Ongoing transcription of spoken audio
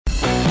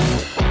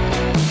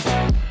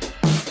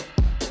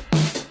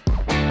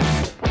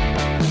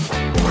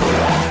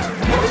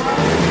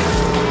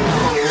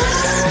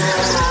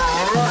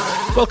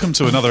Welcome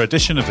to another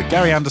edition of the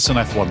Gary Anderson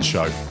F1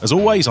 Show. As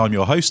always, I'm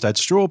your host, Ed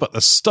Straw, but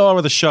the star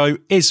of the show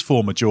is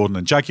former Jordan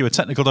and Jaguar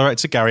Technical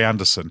Director Gary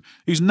Anderson,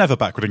 who's never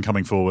backward in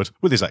coming forward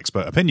with his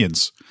expert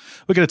opinions.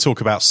 We're going to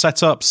talk about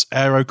setups,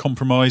 aero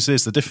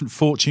compromises, the different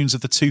fortunes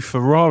of the two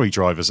Ferrari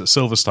drivers at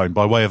Silverstone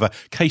by way of a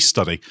case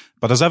study.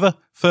 But as ever,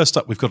 first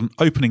up, we've got an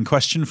opening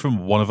question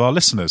from one of our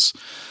listeners.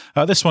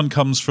 This one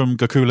comes from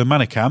Gokula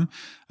Manikam.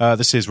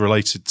 This is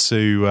related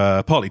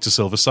to partly to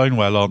Silverstone,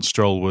 where Lance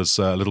Stroll was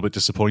a little bit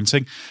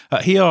disappointing.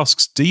 He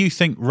asks, do you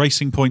think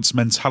Racing Point's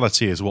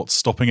mentality is what's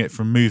stopping it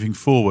from moving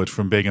forward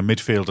from being a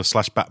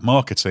midfielder/back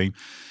marker team?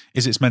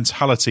 Is its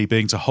mentality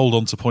being to hold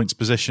on to points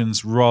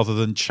positions rather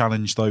than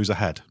challenge those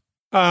ahead?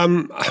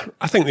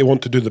 I think they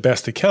want to do the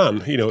best they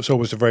can. You know, it's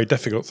always a very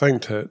difficult thing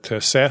to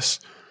assess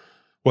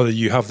whether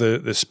you have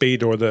the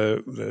speed or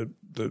the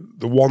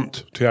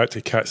want to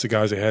actually catch the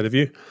guys ahead of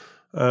you.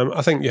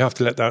 I think you have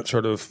to let that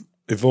sort of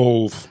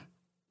evolve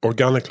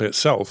organically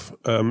itself.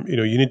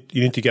 You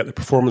need to get the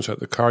performance out of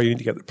the car. You need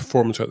to get the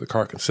performance out of the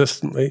car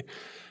consistently.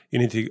 You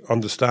need to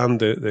understand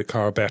the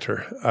car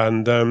better.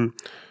 And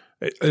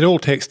it all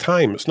takes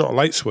time. It's not a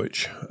light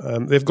switch.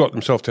 They've got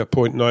themselves to a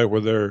point now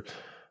where they're,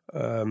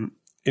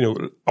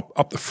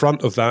 up the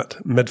front of that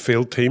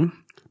midfield team,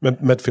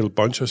 midfield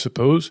bunch, I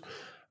suppose.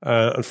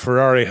 And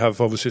Ferrari have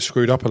obviously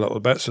screwed up a little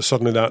bit. So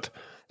suddenly the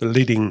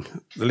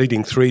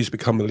leading threes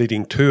become the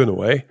leading two in a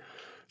way.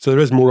 So there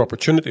is more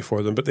opportunity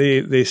for them, but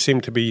they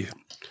seem to be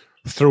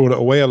throwing it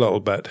away a little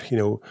bit. You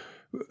know,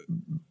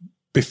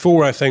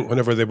 before, I think,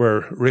 whenever they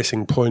were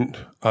Racing Point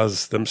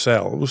as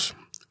themselves,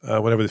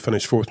 whenever they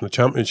finished fourth in the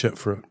championship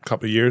for a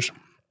couple of years,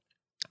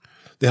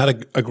 they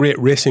had a great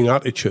racing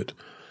attitude.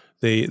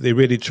 They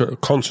really sort of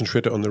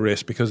concentrated on the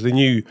race because they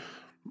knew,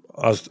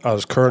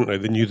 as currently,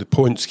 they knew the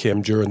points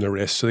came during the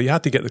race. So you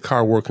had to get the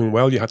car working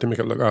well. You had to make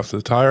it look after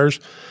the tyres.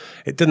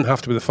 It didn't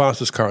have to be the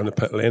fastest car in the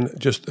pit lane.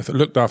 Just if it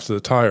looked after the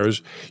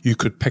tyres, you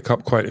could pick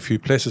up quite a few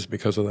places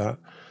because of that.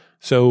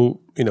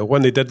 So, you know,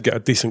 when they did get a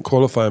decent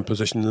qualifying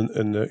position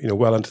in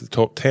well into the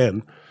top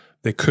 10,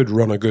 they could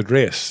run a good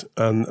race.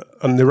 And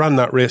they ran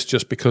that race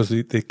just because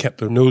they kept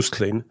their nose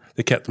clean.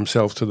 They kept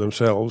themselves to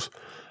themselves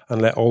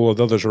and let all of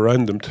the others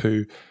around them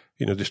to,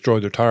 destroy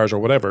their tyres or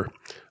whatever.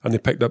 And they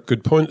picked up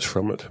good points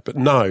from it. But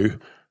now,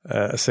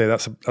 I say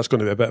that's going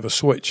to be a bit of a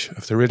switch.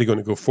 If they're really going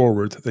to go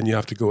forward, then you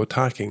have to go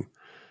attacking.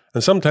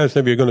 And sometimes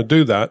maybe you're going to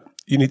do that.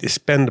 You need to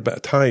spend a bit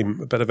of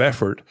time, a bit of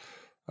effort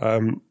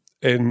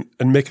in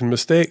making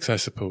mistakes, I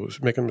suppose.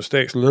 Making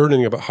mistakes,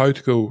 learning about how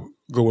to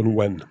go and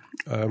win,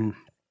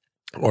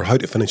 or how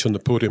to finish on the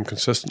podium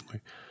consistently.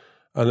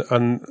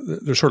 And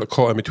they're sort of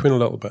caught in between a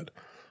little bit.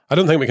 I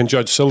don't think we can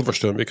judge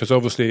Silverstone because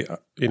obviously,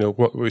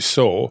 what we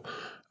saw,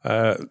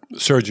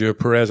 Sergio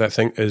Perez, I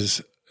think,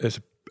 is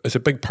a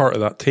big part of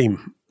that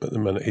team at the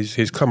minute.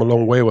 He's come a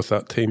long way with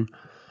that team.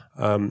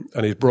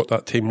 And he's brought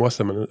that team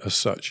with him as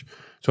such.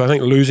 So I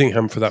think losing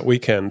him for that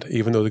weekend,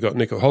 even though they got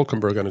Nico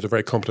Hülkenberg in as a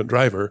very competent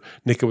driver,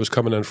 Nico was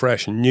coming in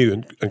fresh and new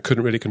and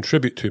couldn't really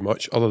contribute too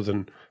much other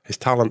than his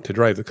talent to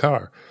drive the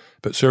car.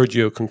 But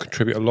Sergio can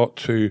contribute a lot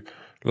to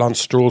Lance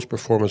Stroll's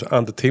performance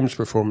and the team's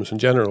performance in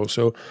general.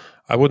 So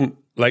I wouldn't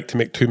like to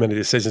make too many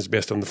decisions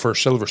based on the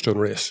first Silverstone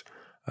race.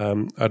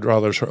 I'd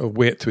rather sort of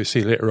wait till we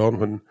see later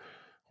on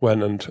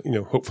when and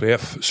hopefully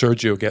if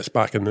Sergio gets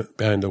back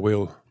behind the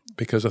wheel,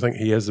 because I think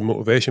he is the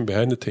motivation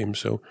behind the team.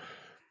 So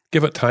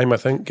give it time, I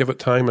think. Give it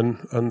time,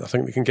 and I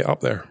think they can get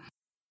up there.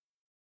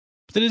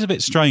 But it is a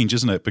bit strange,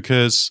 isn't it?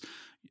 Because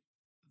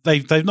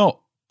they've not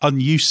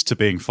unused to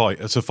being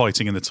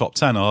fighting in the top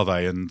 10, are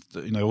they? And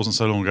it wasn't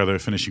so long ago they were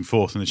finishing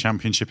fourth in the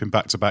championship in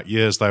back-to-back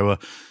years. They were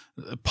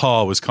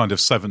par was kind of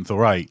seventh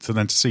or eighth, and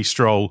then to see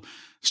Stroll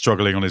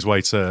struggling on his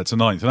way to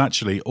ninth. And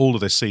actually, all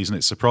of this season,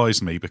 it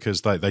surprised me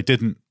because they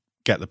didn't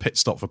get the pit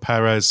stop for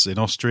Perez in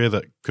Austria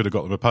that could have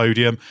got them a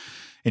podium.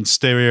 In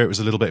Styria, it was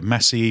a little bit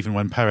messy. Even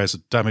when Perez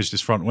had damaged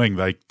his front wing,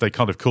 they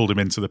kind of called him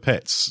into the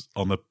pits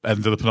on the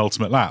end of the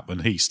penultimate lap,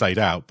 and he stayed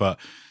out. But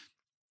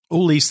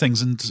all these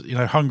things, and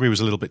Hungary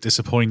was a little bit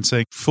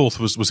disappointing. Fourth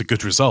was a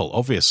good result,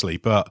 obviously,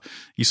 but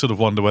you sort of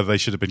wonder whether they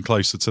should have been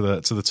closer to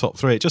the top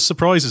three. It just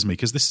surprises me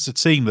because this is a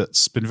team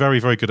that's been very,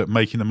 very good at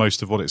making the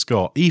most of what it's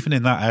got, even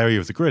in that area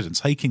of the grid, and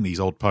taking these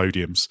odd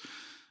podiums,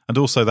 and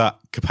also that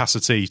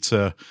capacity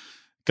to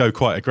go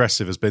quite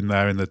aggressive has been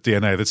there in the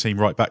DNA of the team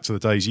right back to the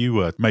days you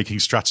were making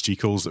strategy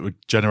calls that were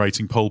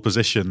generating pole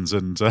positions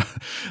and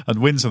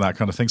wins and that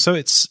kind of thing. So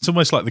it's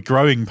almost like the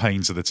growing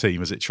pains of the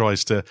team as it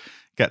tries to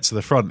get to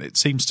the front. It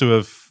seems to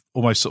have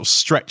almost sort of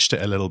stretched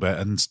it a little bit,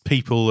 and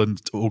people and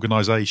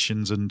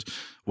organisations and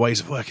ways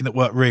of working that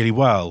work really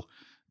well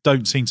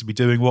don't seem to be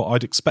doing what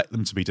I'd expect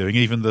them to be doing,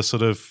 even the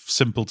sort of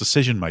simple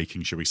decision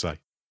making, should we say.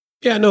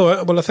 Yeah,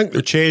 no, well, I think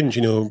the change,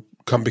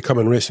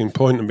 becoming Racing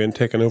Point and being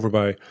taken over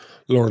by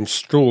Lawrence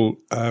Stroll,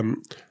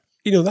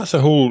 that's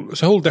a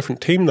whole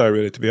different team now,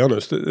 really, to be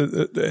honest.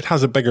 It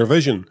has a bigger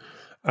vision,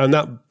 and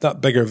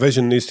that bigger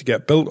vision needs to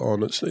get built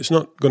on. It's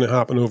not going to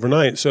happen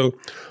overnight. So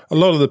a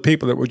lot of the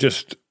people that were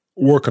just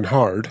working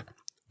hard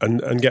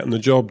and getting the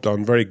job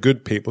done, very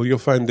good people, you'll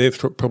find they've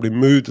probably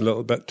moved a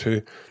little bit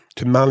to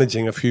to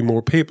managing a few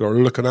more people or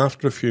looking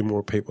after a few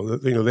more people.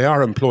 They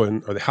are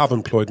employing, or they have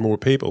employed more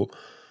people.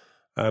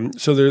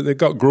 So they've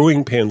got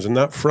growing pains in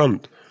that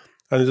front.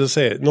 And as I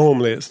say,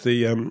 normally it's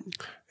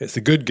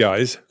the good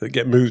guys that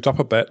get moved up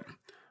a bit,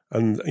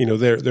 and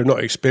they're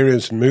not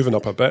experienced in moving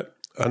up a bit,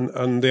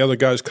 and the other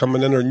guys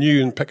coming in are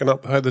new and picking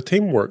up how the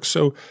team works.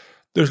 So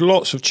there's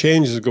lots of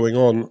changes going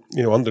on,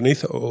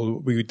 underneath it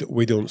all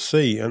we don't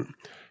see, and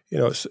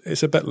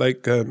it's a bit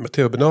like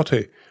Matteo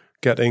Binotto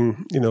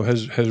getting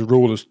his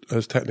role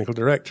as technical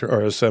director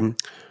or as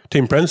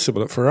team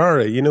principal at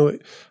Ferrari.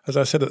 As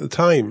I said at the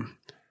time,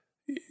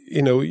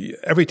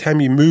 every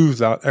time you move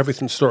that,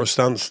 everything sort of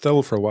stands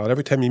still for a while.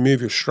 Every time you move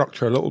your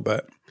structure a little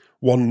bit,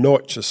 one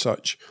notch as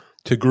such,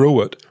 to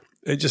grow it,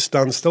 it just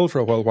stands still for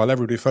a while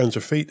everybody finds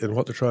their feet in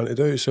what they're trying to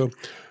do. So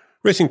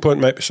Racing Point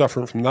might be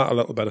suffering from that a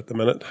little bit at the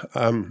minute.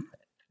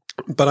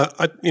 But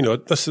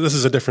this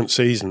is a different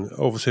season.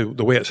 Obviously,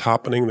 the way it's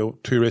happening, the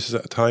 2 races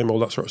at a time, all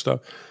that sort of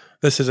stuff.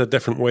 This is a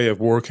different way of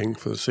working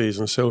for the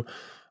season. So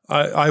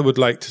I would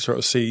like to sort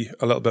of see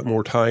a little bit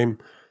more time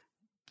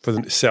for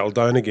them to settle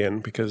down again,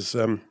 because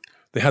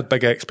they had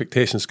big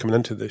expectations coming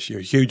into this year,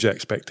 huge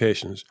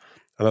expectations.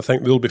 And I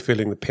think they'll be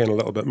feeling the pain a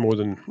little bit more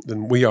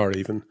than we are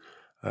even.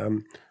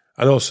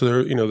 And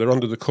also, they're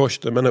under the cosh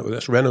at the minute with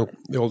this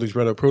all these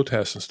Renault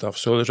protests and stuff.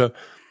 So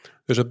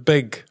there's a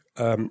big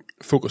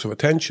focus of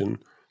attention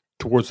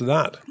towards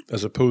that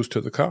as opposed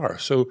to the car.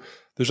 So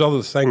there's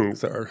other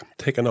things that are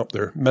taking up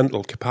their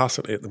mental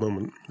capacity at the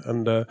moment.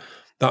 And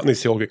that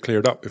needs to all get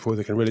cleared up before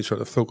they can really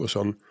sort of focus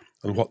on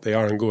what they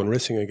are and go and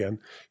racing again.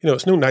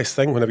 It's no nice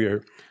thing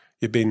whenever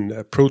you've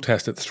been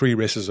protested 3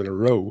 races in a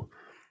row,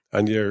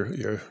 and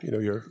you're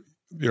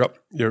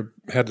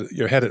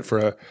headed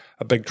for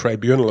a big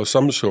tribunal of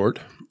some sort,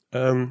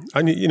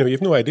 and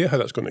you've no idea how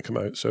that's going to come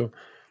out. So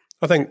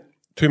I think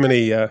too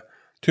many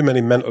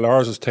mental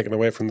hours is taken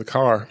away from the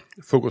car,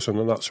 focusing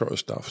on that sort of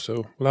stuff.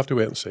 So we'll have to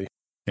wait and see.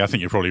 Yeah, I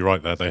think you're probably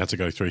right there. They had to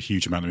go through a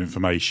huge amount of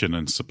information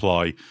and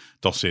supply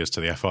dossiers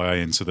to the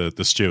FIA and to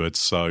the stewards.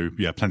 So,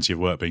 yeah, plenty of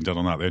work being done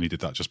on that. They only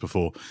did that just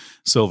before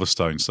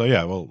Silverstone. So,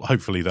 yeah, well,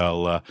 hopefully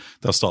they'll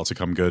start to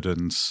come good,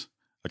 and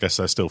I guess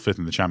they're still 5th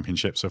in the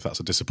championship. So if that's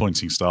a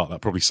disappointing start,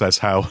 that probably says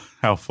how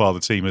far the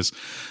team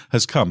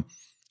has come.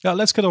 Now,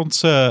 let's get on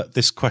to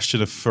this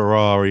question of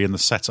Ferrari and the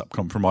setup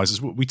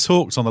compromises. We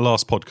talked on the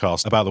last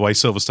podcast about the way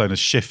Silverstone has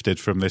shifted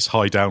from this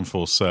high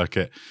downforce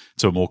circuit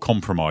to a more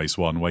compromised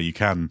one where you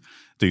can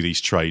do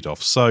these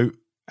trade-offs. So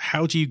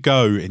how do you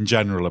go in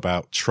general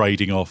about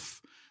trading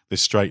off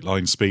this straight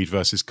line speed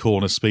versus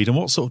corner speed, and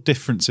what sort of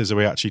differences are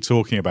we actually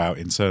talking about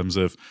in terms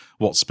of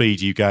what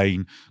speed you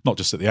gain, not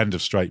just at the end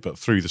of straight, but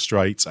through the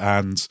straight,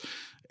 and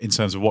in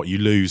terms of what you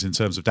lose in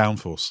terms of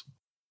downforce?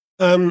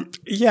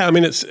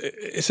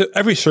 It's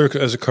every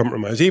circuit is a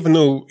compromise. Even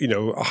though,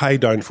 a high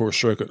downforce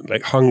circuit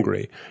like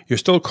Hungary, you're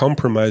still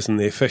compromising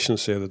the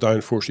efficiency of the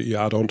downforce that you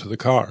add onto the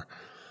car.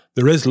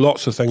 There is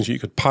lots of things you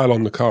could pile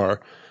on the car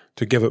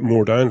to give it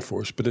more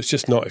downforce, but it's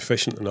just not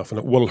efficient enough, and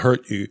it will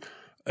hurt you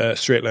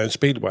straight line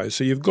speed wise.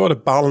 So you've got to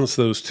balance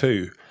those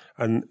two,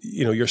 and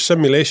your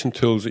simulation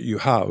tools that you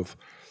have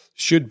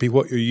should be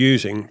what you're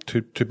using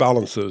to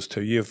balance those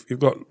two. You've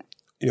got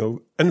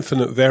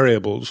infinite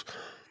variables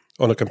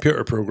on a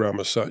computer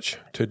program as such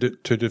to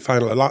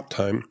define a lap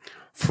time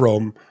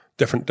from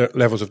different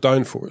levels of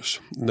downforce.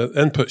 And the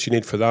inputs you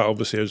need for that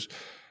obviously is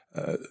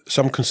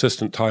some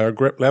consistent tyre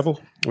grip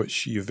level,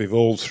 which you've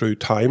evolved through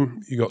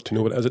time. You got to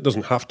know what it is. It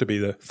doesn't have to be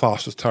the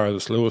fastest tyre, the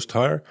slowest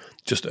tyre,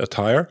 just a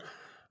tyre.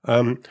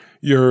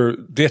 Your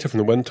data from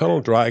the wind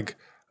tunnel, drag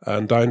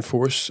and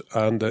downforce,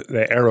 and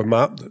the aero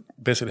map,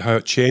 basically how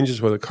it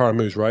changes where the car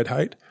moves ride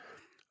height,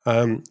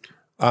 and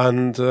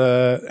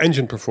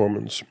engine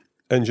performance,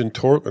 engine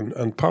torque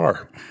and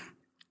power.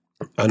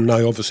 And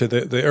now obviously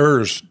the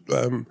ERS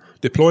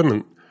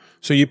deployment.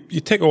 So you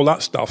take all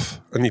that stuff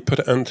and you put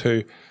it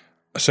into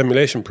a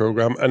simulation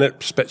program, and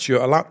it spits you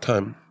a lap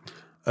time,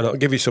 and it'll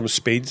give you some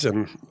speeds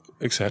and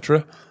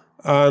etc.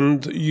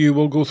 And you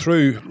will go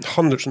through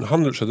hundreds and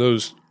hundreds of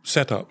those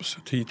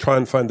setups to try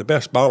and find the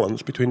best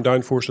balance between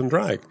downforce and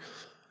drag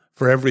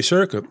for every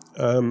circuit.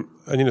 And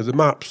the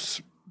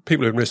maps,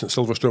 people have been racing at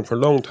Silverstone for a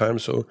long time,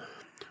 so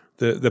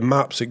the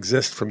maps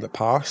exist from the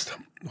past,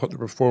 what the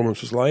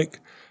performance was like.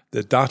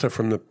 The data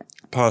from the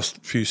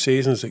past few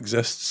seasons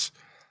exists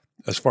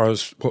as far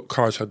as what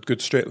cars had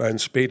good straight line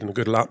speed and a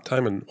good lap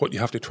time and what you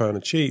have to try and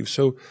achieve.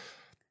 So,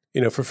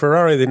 for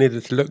Ferrari, they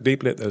needed to look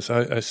deeply at this.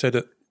 I said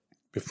it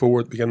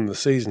before at the beginning of the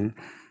season.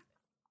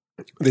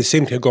 They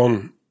seem to have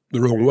gone the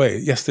wrong way.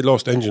 Yes, they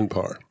lost engine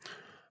power.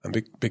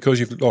 And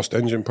because you've lost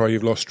engine power,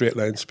 you've lost straight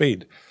line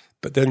speed.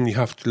 But then you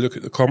have to look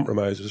at the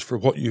compromises for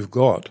what you've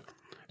got.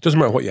 It doesn't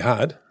matter what you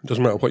had. It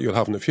doesn't matter what you'll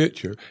have in the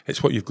future.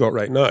 It's what you've got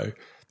right now.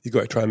 You've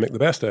got to try and make the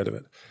best out of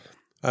it.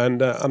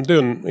 And I'm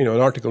doing, an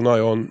article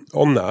now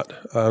on that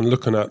and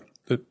looking at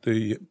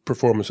the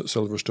performance at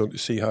Silverstone to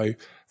see how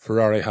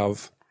Ferrari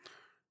have,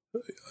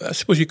 I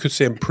suppose you could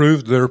say,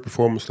 improved their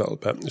performance a little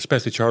bit,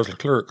 especially Charles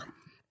Leclerc.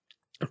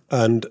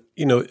 And,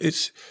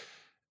 it's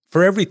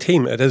for every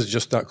team, it is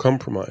just that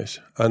compromise.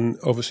 And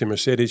obviously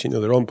Mercedes,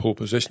 they're on pole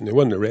position, they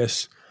win the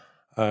race.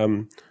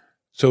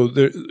 So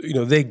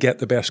they get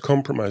the best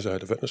compromise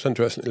out of it. And it's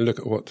interesting to look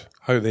at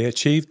how they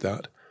achieved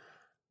that.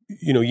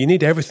 You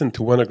need everything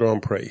to win a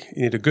Grand Prix.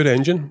 You need a good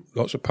engine,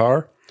 lots of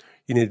power.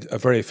 You need a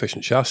very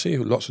efficient chassis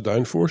with lots of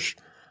downforce.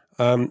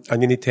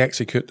 And you need to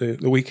execute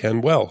the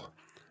weekend well.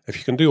 If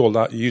you can do all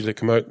that, you usually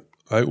come out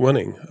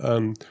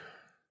winning.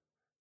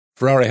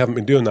 Ferrari haven't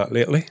been doing that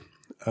lately.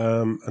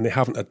 And they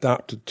haven't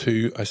adapted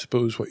to, I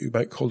suppose, what you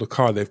might call the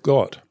car they've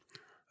got.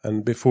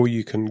 And before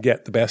you can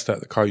get the best out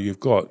of the car you've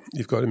got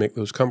to make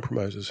those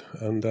compromises.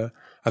 And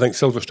I think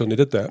Silverstone, they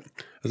did that,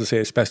 as I say,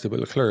 especially with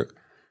Leclerc.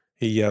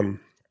 He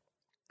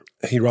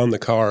ran the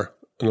car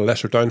in a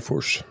lesser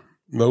downforce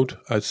mode,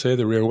 I'd say,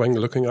 the rear wing,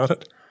 looking at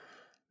it.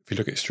 If you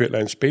look at straight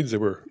line speeds, they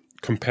were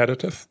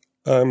competitive.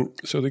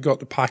 So they got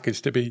the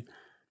package to be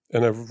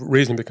in a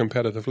reasonably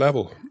competitive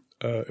level.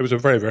 It was a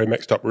very, very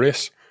mixed up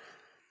race.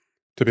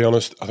 To be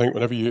honest, I think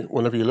whenever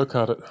you look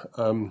at it,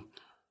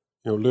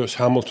 Lewis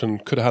Hamilton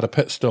could have had a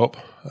pit stop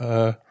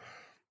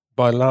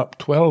by lap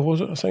 12,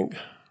 was it, I think?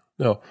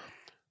 No.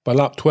 By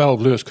lap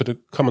 12, Lewis could have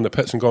come in the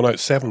pits and gone out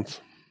 7th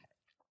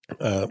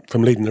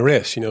from leading the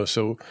race,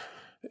 so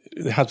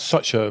they had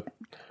such a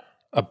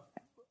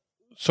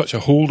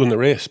hold on the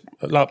race.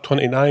 At lap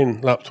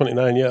 29,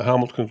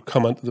 Hamilton could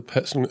come into the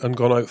pits and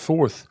gone out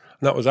 4th.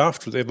 And that was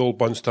after they'd all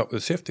bunched up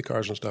with safety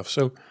cars and stuff.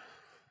 So,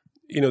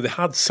 they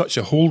had such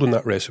a hold on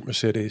that race at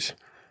Mercedes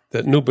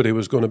that nobody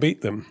was going to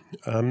beat them.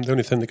 The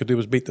only thing they could do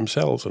was beat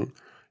themselves. And,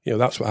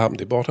 that's what happened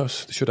to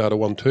Bottas. They should have had a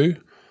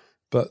 1-2,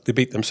 but they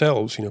beat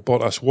themselves.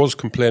 Bottas was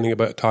complaining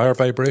about tyre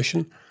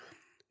vibration.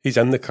 He's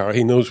in the car.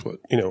 He knows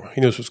he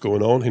knows what's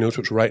going on. He knows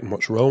what's right and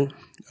what's wrong.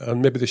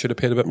 And maybe they should have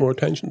paid a bit more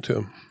attention to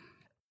him.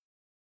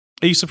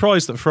 Are you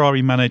surprised that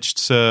Ferrari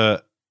managed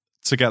to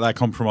get that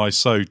compromise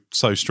so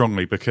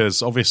strongly?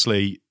 Because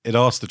obviously it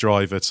asked the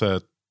driver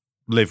to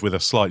live with a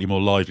slightly more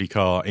lively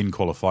car in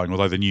qualifying,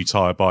 although the new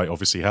tyre bite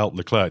obviously helped.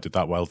 Leclerc did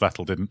that well,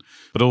 Vettel didn't.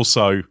 But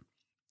also,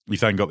 we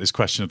then got this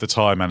question of the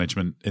tyre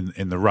management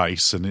in the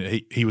race,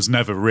 and he was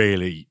never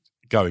really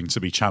going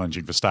to be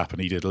challenging Verstappen.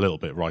 He did a little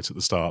bit right at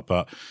the start,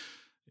 but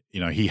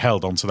he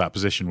held on to that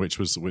position, which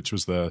was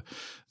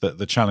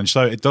the challenge.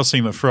 So it does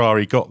seem that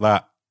Ferrari got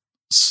that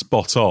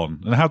spot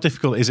on. And how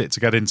difficult is it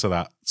to get into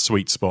that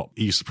sweet spot?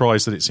 Are you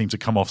surprised that it seemed to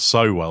come off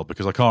so well?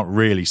 Because I can't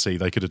really see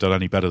they could have done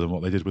any better than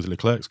what they did with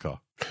Leclerc's car.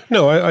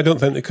 No, I don't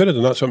think they could have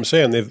done. That's what I'm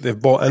saying.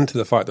 They've bought into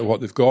the fact that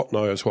what they've got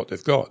now is what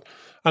they've got.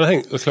 And I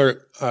think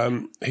Leclerc,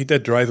 he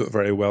did drive it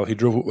very well. He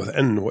drove it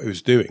within what he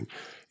was doing.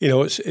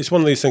 It's one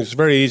of these things. It'd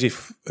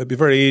be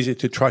very easy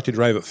to try to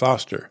drive it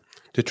faster,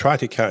 to try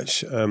to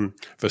catch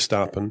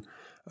Verstappen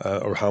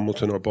or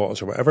Hamilton or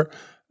Bottas or whatever.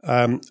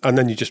 And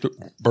then you just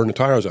burn the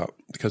tyres up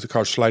because the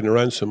car's sliding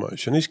around so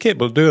much. And he's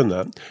capable of doing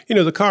that.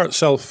 The car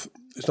itself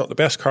is not the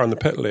best car in the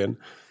pit lane,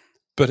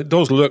 but it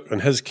does look, in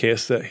his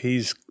case, that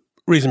he's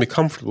reasonably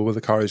comfortable with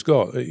the car he's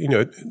got.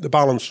 The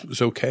balance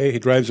is okay. He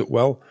drives it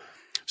well.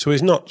 So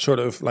he's not sort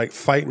of like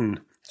fighting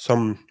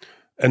some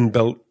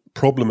inbuilt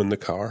problem in the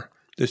car.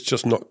 It's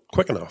just not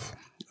quick enough.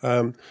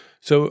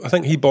 So I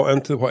think he bought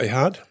into what he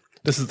had.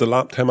 This is the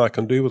lap time I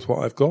can do with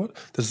what I've got.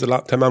 This is the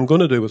lap time I'm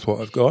going to do with what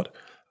I've got.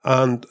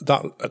 And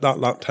at that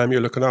lap time, you're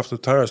looking after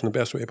the tyres in the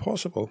best way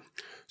possible.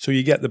 So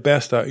you get the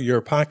best out of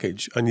your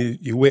package, and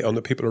you wait on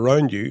the people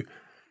around you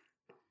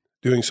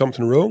doing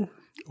something wrong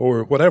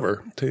or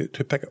whatever to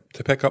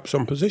pick up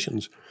some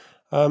positions.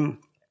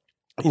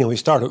 He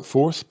started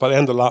 4th. By the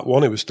end of lap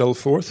 1, he was still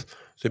 4th.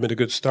 So he made a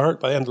good start.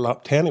 By the end of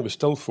lap 10, he was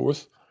still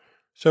 4th.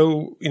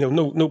 So,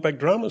 no big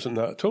dramas in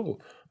that at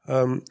all.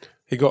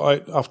 He got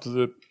out after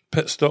the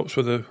pit stops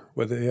with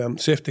the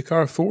safety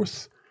car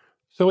 4th.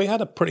 So he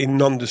had a pretty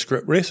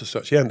nondescript race as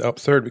such. He ended up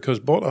 3rd because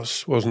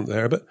Bottas wasn't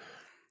there. But,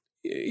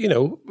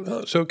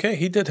 that's okay.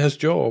 He did his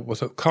job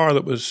with a car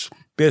that was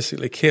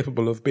basically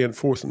capable of being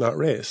 4th in that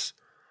race.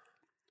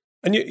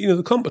 And,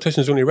 the competition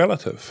is only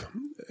relative.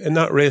 In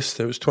that race,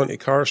 there was 20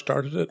 cars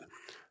started it.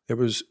 There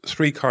was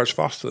 3 cars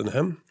faster than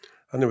him.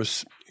 And there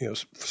was,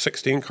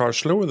 16 cars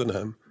slower than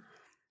him.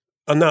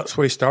 And that's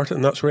where he started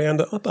and that's where he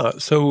ended up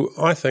at. So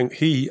I think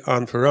he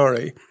and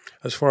Ferrari,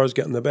 as far as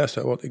getting the best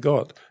out of what they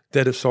got,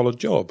 did a solid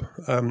job.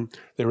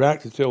 They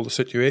reacted to all the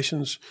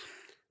situations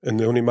in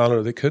the only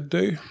manner they could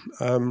do.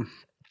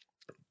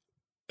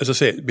 As I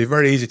say, it'd be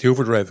very easy to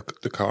overdrive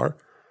the car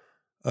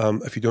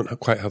if you don't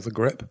quite have the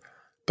grip.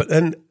 But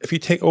then if you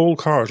take all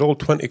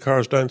 20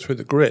 cars down through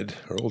the grid,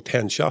 or all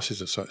 10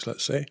 chassis as such,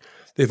 let's say,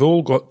 they've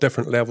all got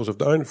different levels of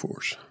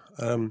downforce.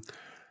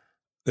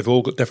 They've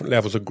all got different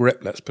levels of grip,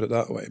 let's put it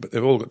that way, but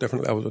they've all got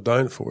different levels of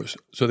downforce.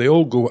 So they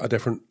all go at a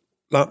different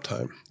lap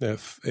time.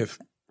 If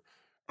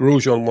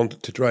Grosjean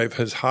wanted to drive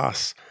his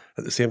Haas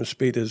at the same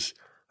speed as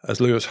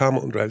Lewis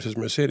Hamilton drives his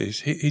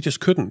Mercedes, he just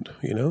couldn't,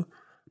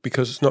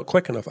 because it's not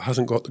quick enough. It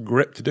hasn't got the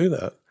grip to do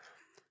that.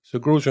 So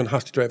Grosjean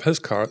has to drive his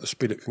car at the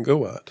speed it can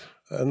go at.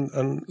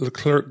 And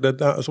Leclerc did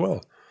that as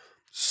well.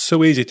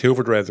 So easy to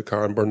overdrive the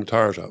car and burn the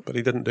tyres up, but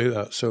he didn't do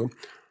that. So,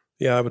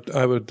 yeah,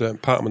 I would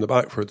pat him on the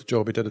back for the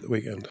job he did at the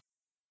weekend.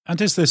 And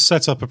is this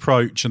setup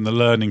approach and the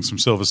learnings from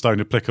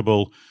Silverstone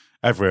applicable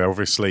everywhere?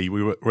 Obviously,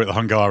 we were at the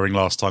Hungaroring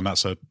last time.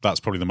 That's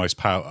probably the most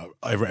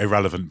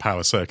irrelevant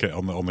power circuit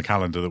on the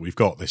calendar that we've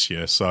got this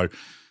year. So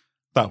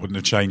that wouldn't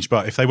have changed.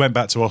 But if they went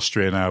back to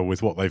Austria now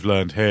with what they've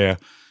learned here,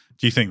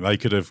 do you think they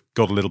could have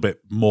got a little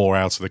bit more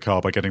out of the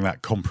car by getting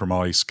that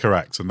compromise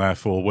correct? And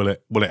therefore,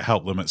 will it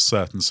help them at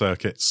certain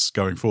circuits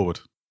going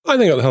forward? I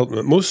think it'll help them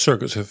at most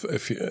circuits.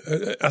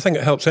 I think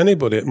it helps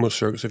anybody at most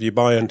circuits if you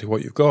buy into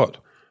what you've got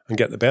and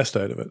get the best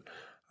out of it.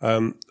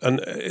 And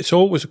it's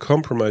always a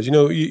compromise.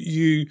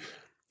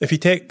 If you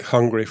take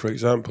Hungary, for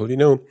example,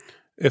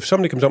 if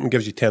somebody comes up and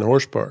gives you 10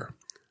 horsepower,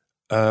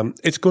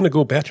 it's going to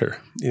go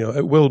better.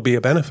 It will be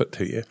a benefit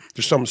to you.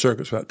 There's some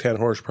circuits where that 10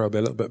 horsepower will be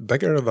a little bit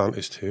bigger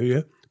advantage to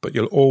you, but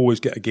you'll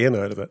always get a gain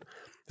out of it.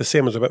 The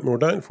same as a bit more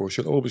downforce.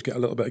 You'll always get a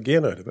little bit of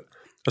gain out of it.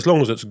 As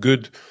long as it's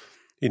good,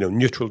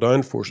 neutral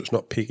downforce, it's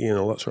not peaky and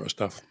all that sort of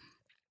stuff.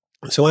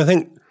 So I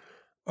think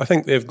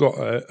they've got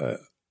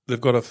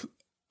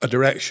a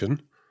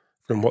direction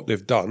from what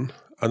they've done,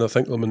 and I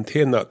think they'll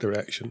maintain that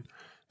direction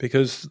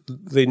because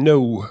they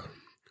know,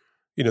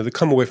 they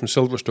come away from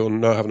Silverstone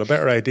now having a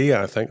better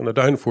idea, I think, on the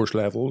downforce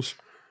levels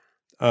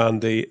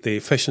and the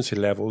efficiency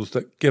levels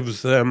that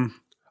gives them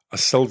a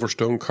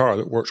Silverstone car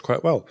that works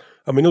quite well.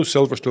 And we know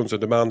Silverstone's a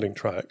demanding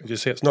track. As you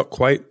say, it's not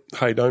quite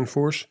high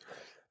downforce,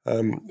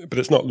 but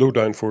it's not low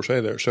downforce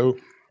either. So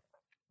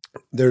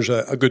there's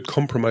a good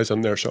compromise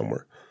in there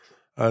somewhere.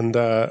 And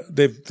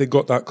they've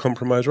got that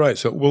compromise right.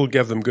 So it will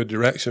give them good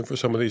direction for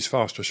some of these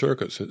faster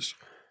circuits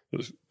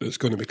that's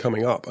going to be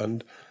coming up.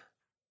 And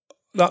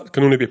that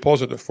can only be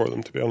positive for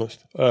them, to be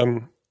honest.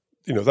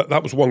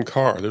 That was one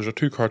car. There's a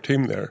 2-car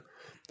team there.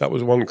 That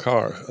was one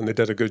car, and they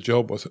did a good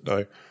job with it.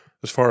 Now,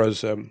 as far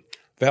as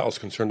Vettel's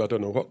concerned, I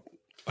don't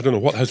know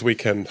what his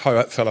weekend, how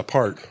it fell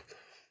apart.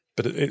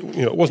 But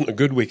it wasn't a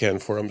good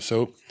weekend for him.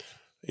 So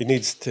he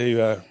needs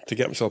to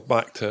get himself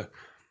back to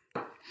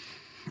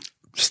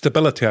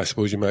stability, I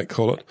suppose you might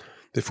call it,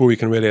 before we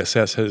can really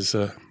assess his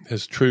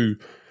true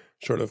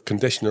sort of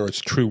condition or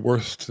its true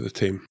worth to the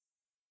team.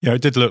 Yeah,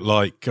 it did look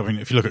like,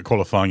 if you look at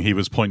qualifying, he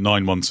was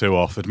 0.912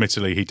 off.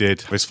 Admittedly, he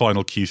did have his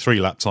final Q3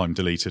 lap time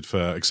deleted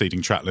for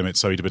exceeding track limits,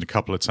 so he'd have been a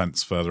couple of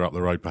tenths further up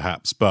the road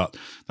perhaps, but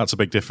that's a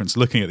big difference.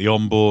 Looking at the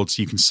onboards,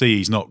 you can see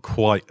he's not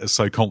quite as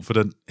so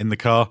confident in the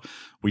car.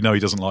 We know he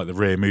doesn't like the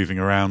rear moving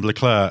around.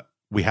 Leclerc,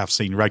 we have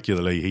seen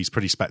regularly. He's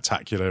pretty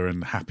spectacular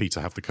and happy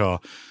to have the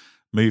car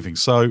moving.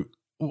 So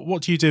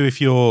what do you do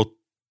if you're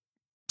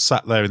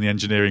sat there in the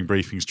engineering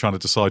briefings trying to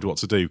decide what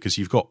to do? Because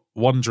you've got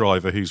one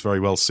driver who's very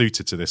well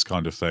suited to this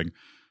kind of thing,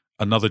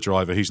 another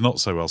driver who's not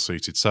so well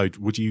suited. So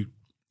would you,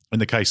 in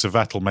the case of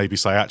Vettel, maybe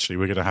say, actually,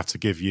 we're going to have to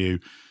give you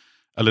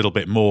a little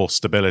bit more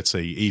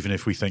stability, even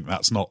if we think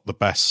that's not the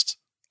best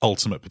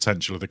ultimate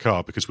potential of the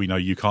car, because we know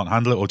you can't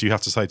handle it? Or do you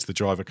have to say to the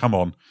driver, come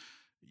on,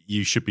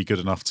 you should be good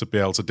enough to be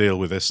able to deal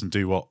with this and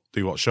do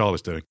what Charles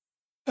is doing?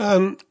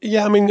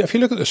 If you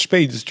look at the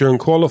speeds during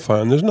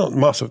qualifying, there's not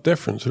massive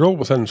difference. They're all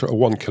within sort of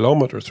 1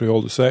 kilometre through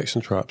all the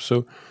section traps.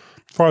 So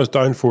as far as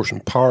downforce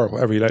and power,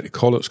 whatever you like to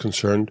call it, is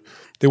concerned,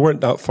 they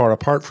weren't that far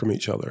apart from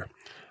each other.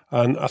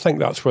 And I think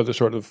that's where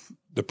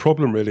the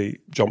problem really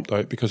jumped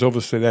out, because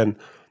obviously then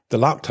the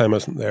lap time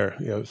isn't there.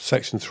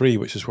 Section 3,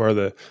 which is where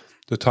the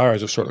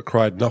tyres have sort of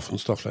cried enough and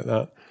stuff like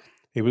that.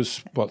 He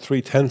was,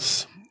 3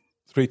 tenths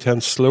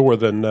slower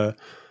than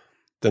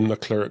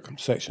Leclerc.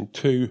 Section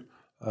 2,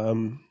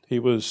 he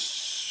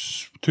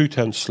was 2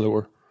 tenths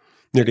slower,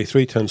 nearly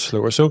 3 tenths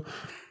slower. So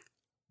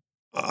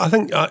I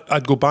think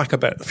I'd go back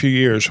a few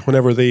years,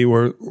 whenever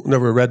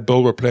Red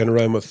Bull were playing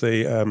around with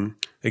the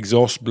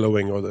exhaust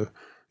blowing, or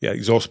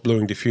exhaust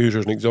blowing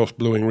diffusers and exhaust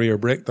blowing rear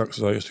brake ducts,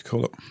 as I used to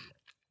call it.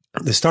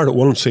 They started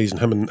one season,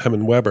 him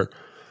and Webber,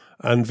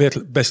 and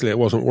Vettel, basically it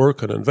wasn't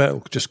working, and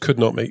Vettel just could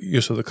not make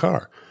use of the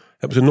car.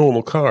 It was a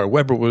normal car.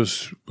 Webber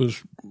was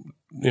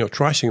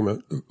trashing him at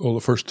all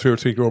the first 2 or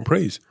 3 Grand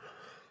Prix,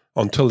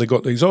 until they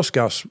got the exhaust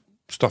gas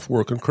stuff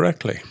working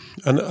correctly.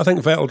 And I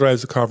think Vettel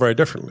drives the car very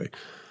differently.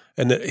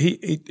 And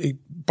he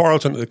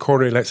barrels into the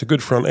corner, he lets a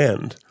good front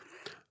end.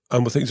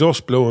 And with the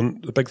exhaust blowing,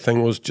 the big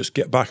thing was just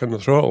get back on the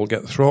throttle,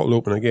 get the throttle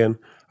open again,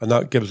 and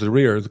that gives the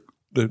rear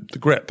the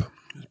grip.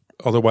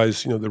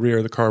 Otherwise, the rear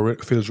of the car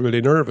feels really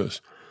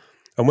nervous.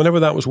 And whenever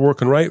that was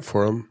working right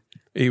for him,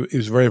 he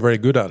was very, very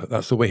good at it.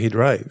 That's the way he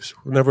drives.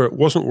 Whenever it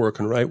wasn't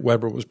working right,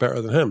 Webber was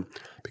better than him,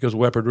 because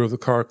Webber drove the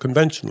car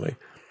conventionally.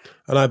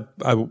 And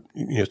I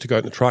used to go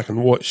out on the track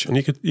and watch, and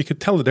you could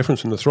tell the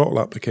difference in the throttle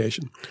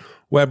application.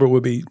 Webber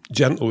would be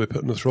gentle with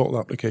putting the throttle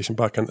application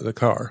back into the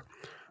car,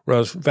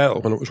 whereas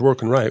Vettel, when it was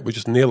working right, would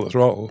just nail the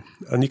throttle.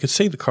 And you could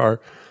see the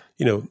car,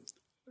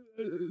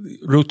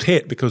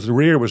 rotate, because the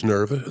rear was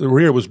nervous, the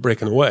rear was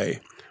breaking away,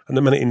 and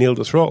the minute he nailed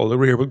the throttle, the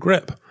rear would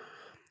grip.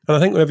 And I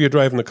think whenever you're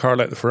driving a car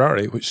like the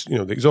Ferrari, which,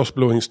 the exhaust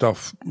blowing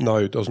stuff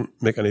now doesn't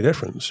make any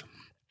difference,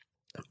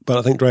 but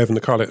I think driving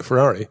the car like the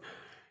Ferrari,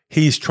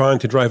 he's trying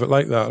to drive it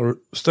like that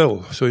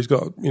still. So he's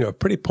got, a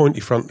pretty pointy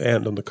front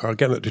end on the car,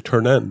 getting it to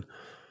turn in.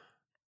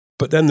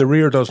 But then the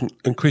rear doesn't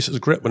increase its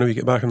grip whenever you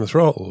get back on the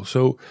throttle.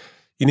 So,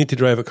 you need to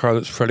drive a car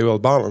that's fairly well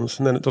balanced,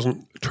 and then it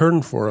doesn't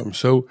turn for him.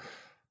 So,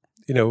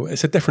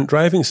 it's a different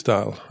driving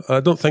style.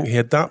 I don't think he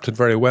adapted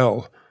very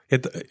well.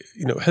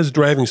 His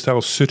driving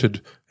style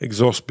suited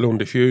exhaust-blown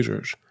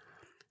diffusers.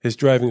 His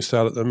driving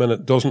style at the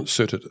minute doesn't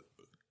suit it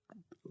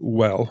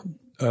well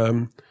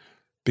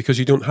because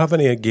you don't have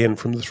any gain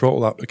from the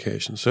throttle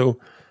application. So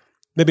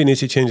maybe he needs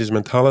to change his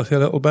mentality a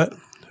little bit.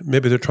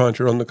 Maybe they're trying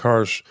to run the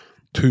cars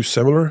too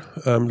similar,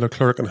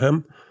 Leclerc and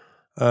him.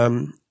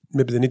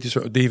 Maybe they need to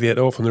sort of deviate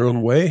off in their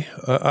own way.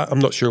 I'm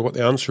not sure what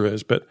the answer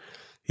is, but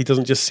he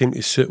doesn't just seem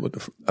to suit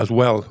as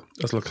well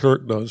as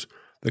Leclerc does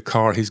the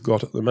car he's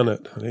got at the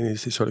minute, and he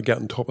needs to sort of get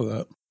on top of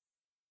that.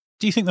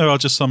 Do you think there are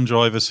just some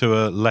drivers who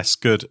are less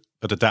good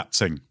at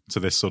adapting to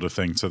this sort of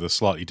thing, to the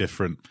slightly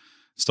different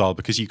style?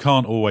 Because you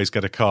can't always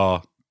get a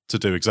car to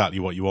do exactly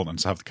what you want and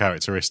to have the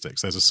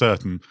characteristics. There's a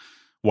certain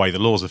way, the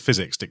laws of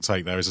physics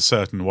dictate there is a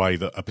certain way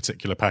that a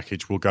particular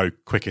package will go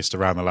quickest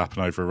around the lap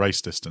and over a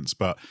race distance.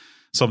 But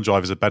some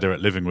drivers are better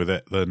at living with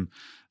it than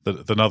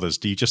others.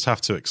 Do you just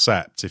have to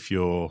accept, if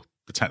you're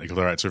the technical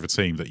director of a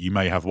team, that you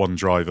may have one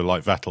driver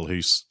like Vettel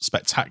who's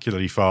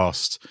spectacularly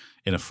fast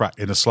in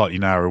a slightly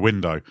narrower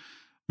window,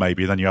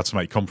 maybe, then you have to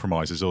make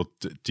compromises? Or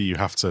do you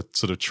have to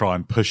sort of try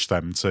and push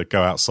them to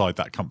go outside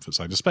that comfort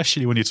zone,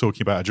 especially when you're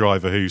talking about a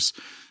driver who's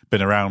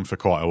been around for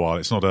quite a while?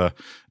 It's not a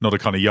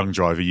kind of young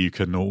driver you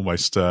can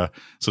almost sort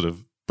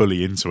of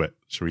bully into it,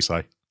 shall we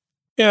say?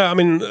 Yeah, I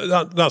mean,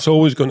 that's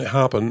always going to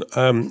happen.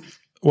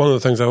 One of the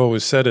things I've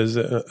always said is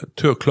at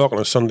 2:00 on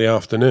a Sunday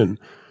afternoon,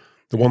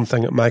 the one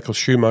thing that Michael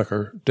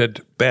Schumacher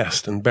did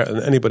best and better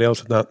than anybody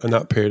else in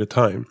that period of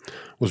time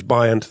was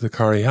buy into the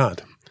car he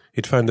had.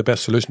 He'd found the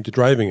best solution to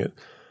driving it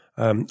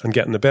and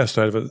getting the best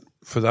out of it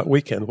for that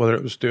weekend, whether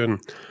it was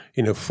doing,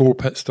 4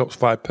 pit stops,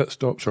 5 pit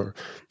stops, or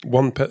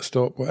 1 pit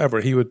stop,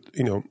 whatever. He would,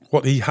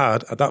 what he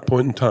had at that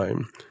point in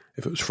time,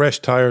 if it was fresh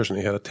tyres and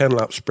he had a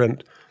 10-lap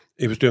sprint,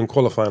 he was doing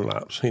qualifying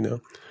laps,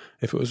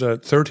 If it was a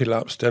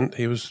 30-lap stint,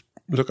 he was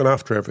looking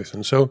after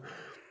everything. So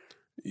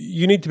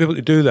you need to be able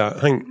to do that. I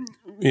think,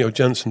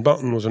 Jenson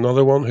Button was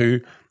another one who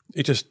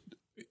his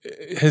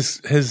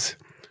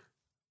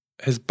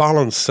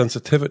balance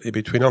sensitivity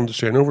between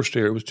understeer and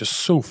oversteer was just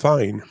so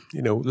fine.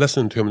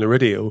 Listening to him on the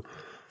radio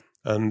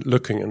and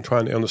looking and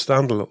trying to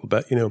understand a little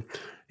bit,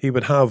 he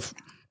would have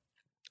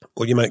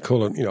what you might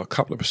call a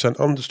couple of percent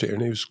understeer,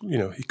 and he was,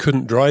 he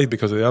couldn't drive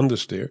because of the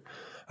understeer.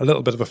 A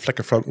little bit of a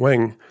flicker front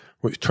wing,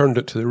 which turned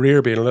it to the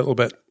rear being a little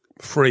bit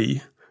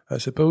free, I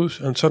suppose,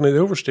 and suddenly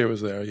the oversteer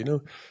was there,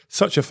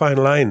 Such a fine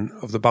line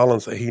of the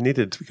balance that he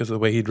needed because of the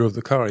way he drove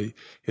the car.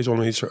 He's one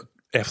of these sort of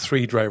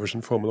F3 drivers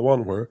in Formula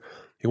One where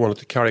he wanted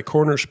to carry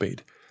corner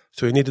speed.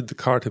 So he needed the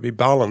car to be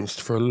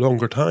balanced for a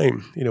longer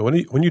time.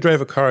 When you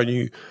drive a car and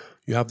you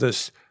have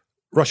this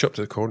rush up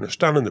to the corner,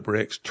 stand on the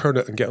brakes, turn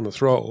it and get on the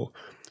throttle,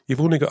 you've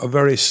only got a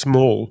very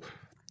small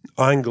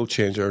angle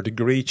change or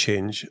degree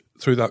change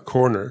through that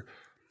corner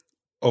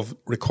of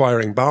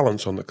requiring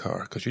balance on the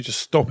car because you're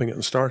just stopping it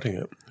and starting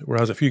it.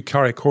 Whereas if you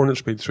carry corner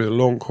speed through a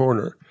long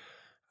corner,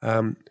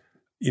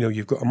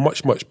 you've got a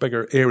much, much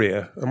bigger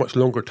area, a much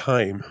longer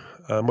time,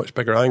 a much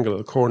bigger angle of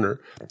the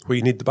corner where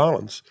you need the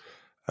balance.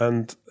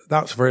 And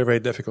that's very, very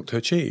difficult to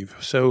achieve.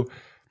 So,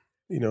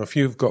 if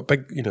you've got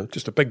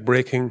just a big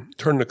braking,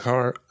 turn the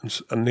car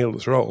and nail the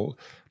throttle,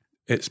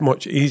 it's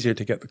much easier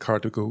to get the car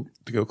to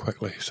go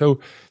quickly. So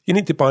you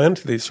need to buy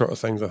into these sort of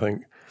things, I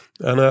think.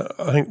 And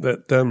I think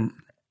that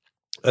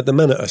at the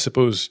minute, I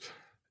suppose,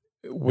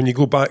 when you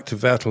go back to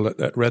Vettel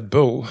at Red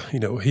Bull,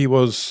 he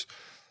was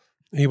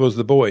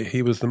the boy.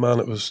 He was the man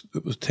that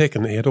was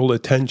taken. He had all the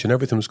attention.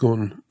 Everything was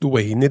going the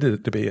way he needed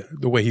it to be,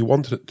 the way he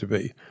wanted it to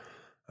be.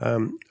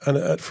 And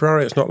at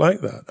Ferrari, it's not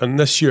like that. And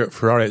this year at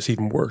Ferrari, it's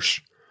even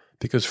worse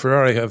because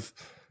Ferrari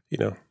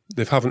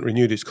they haven't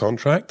renewed his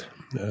contract.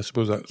 I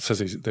suppose that says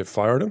they've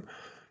fired him.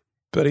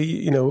 But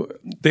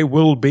they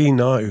will be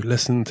now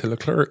listening to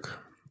Leclerc.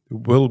 They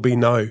will be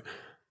now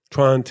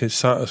trying to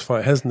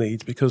satisfy his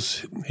needs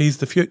because he's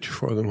the future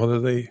for them,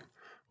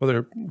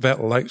 whether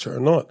Vettel likes it or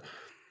not.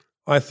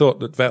 I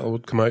thought that Vettel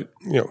would come out,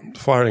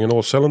 firing on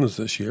all cylinders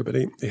this year, but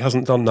he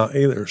hasn't done that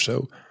either.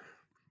 So,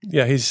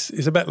 yeah,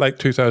 he's a bit like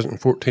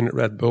 2014 at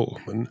Red Bull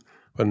when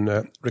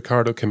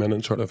Ricciardo came in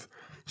and sort of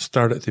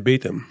started to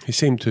beat him. He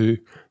seemed to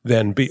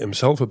then beat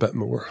himself a bit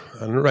more.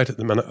 And right at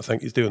the minute, I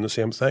think he's doing the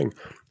same thing.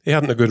 He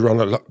hadn't a good run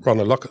of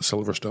luck at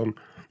Silverstone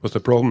with the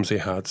problems he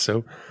had.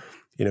 So,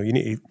 you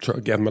need to sort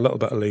of give him a little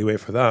bit of leeway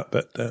for that.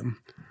 But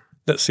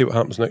let's see what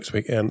happens next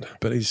weekend.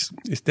 But he's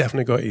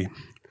definitely got to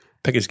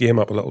pick his game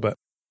up a little bit.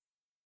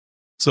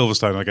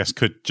 Silverstone, I guess,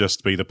 could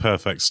just be the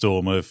perfect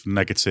storm of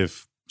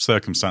negative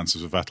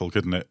circumstances with Vettel,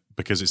 couldn't it?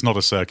 Because it's not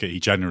a circuit he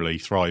generally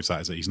thrives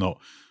at, is it? He's not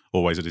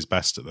always at his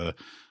best at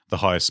the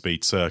highest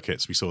speed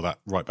circuits. We saw that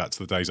right back to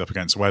the days up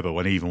against Webber,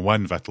 when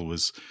Vettel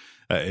was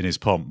in his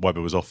pomp, Webber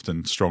was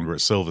often stronger at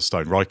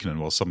Silverstone. Raikkonen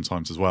was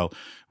sometimes as well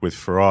with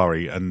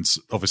Ferrari. And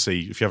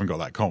obviously, if you haven't got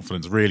that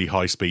confidence, really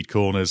high speed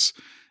corners,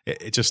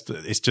 it's just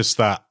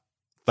that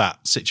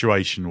that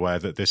situation where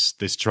that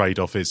this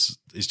trade-off is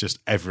just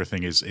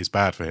everything is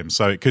bad for him.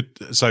 So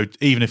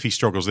even if he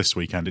struggles this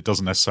weekend, it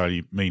doesn't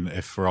necessarily mean that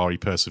if Ferrari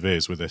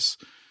perseveres with this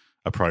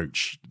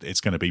approach,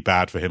 it's going to be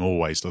bad for him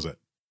always, does it?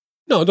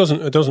 No, it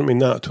doesn't. It doesn't mean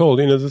that at all.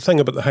 The thing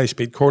about the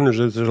high-speed corners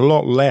is there's a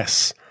lot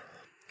less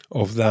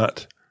of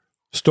that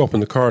stopping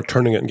the car,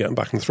 turning it, and getting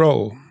back in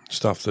throttle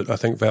stuff that I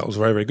think Vettel's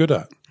very, very good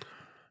at.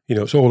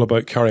 It's all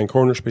about carrying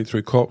corner speed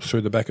through Copse,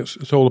 through the Beckett's.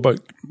 It's all about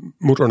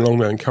motoring along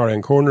there and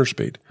carrying corner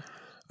speed.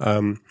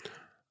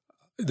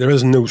 There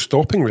is no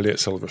stopping really at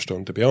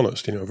Silverstone, to be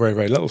honest. Very,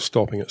 very little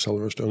stopping at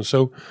Silverstone.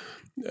 So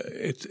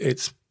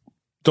it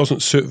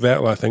doesn't suit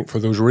Vettel, I think, for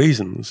those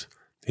reasons.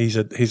 He's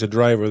a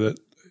driver that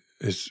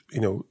is,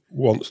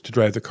 wants to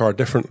drive the car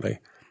differently.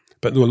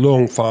 But the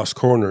long, fast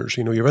corners,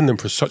 you're in them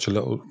for such a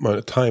little amount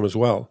of time as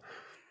well.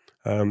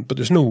 But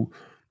there's no,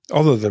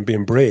 other than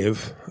being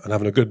brave and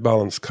having a good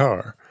balanced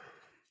car,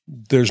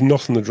 there's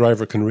nothing the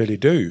driver can really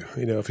do.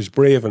 If he's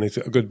brave and he's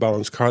got a good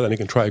balanced car, then he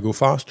can try to go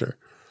faster.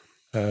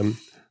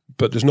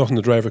 But there's nothing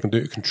the driver can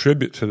do to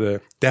contribute to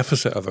the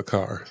deficit of a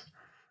car.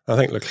 I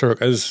think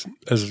Leclerc is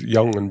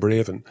young and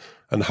brave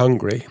and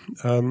hungry.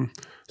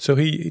 So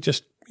he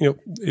just,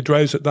 he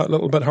drives it that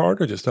little bit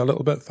harder, just a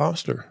little bit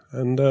faster.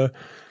 And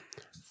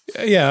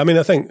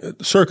I think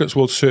circuits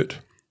will suit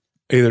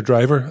either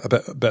driver a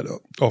bit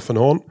off and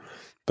on.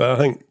 But I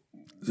think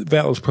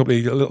Vettel's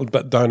probably a little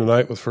bit down and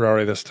out with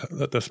Ferrari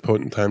at this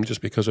point in time,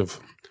 just because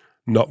of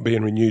not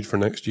being renewed for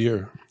next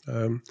year.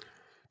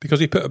 Because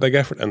he put a big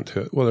effort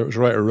into it, whether it was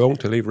right or wrong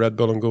to leave Red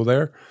Bull and go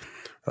there,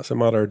 that's a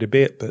matter of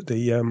debate. But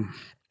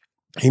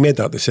he made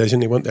that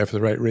decision. He went there for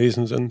the right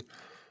reasons, and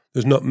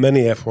there's not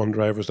many F1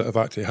 drivers that have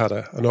actually had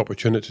an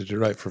opportunity to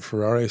drive for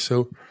Ferrari.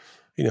 So,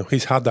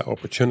 he's had that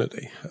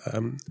opportunity.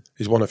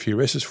 He's won a few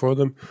races for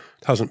them.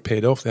 It hasn't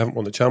paid off. They haven't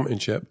won the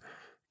championship,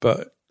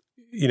 but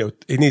he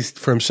needs to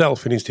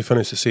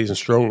finish the season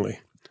strongly.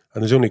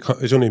 And his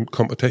only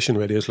competition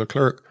really is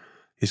Leclerc.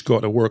 He's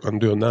got to work on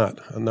doing that,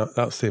 and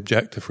that's the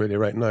objective really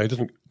right now. I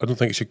don't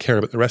think he should care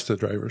about the rest of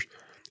the drivers.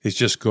 He's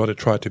just got to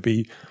try to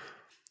be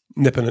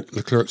nipping at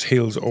Leclerc's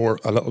heels or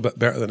a little bit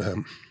better than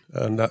him,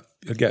 and that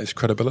he'll get his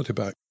credibility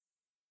back.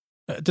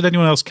 Did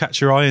anyone else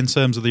catch your eye in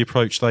terms of the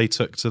approach they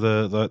took to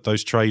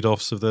those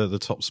trade-offs of the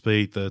top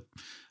speed, the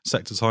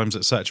sector times,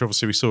 etc.?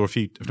 Obviously, we saw a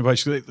few different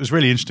approaches. It was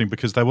really interesting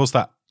because there was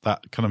that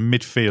kind of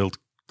midfield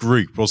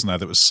group, wasn't there,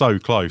 that was so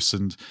close,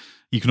 and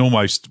you can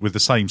almost, with the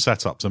same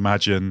setups,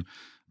 imagine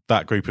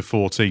that group of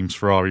four teams,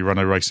 Ferrari,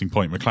 Renault, Racing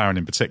Point, McLaren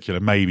in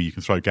particular, maybe you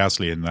can throw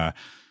Gasly in there.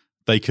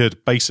 They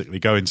could basically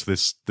go into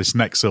this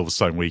next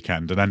Silverstone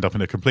weekend and end up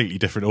in a completely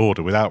different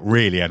order without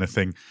really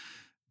anything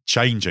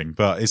changing.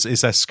 But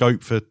is there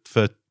scope for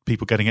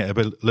people getting it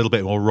a little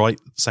bit more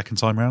right second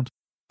time round?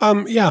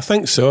 Yeah, I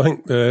think so. I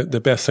think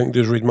the best thing to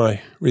do is read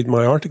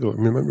my article,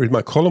 read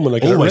my column when I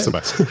get always it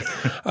right.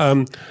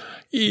 The best.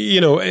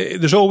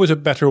 There's always a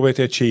better way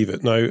to achieve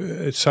it. Now,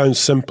 it sounds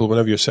simple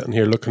whenever you're sitting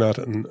here looking at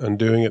it and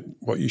doing it,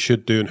 what you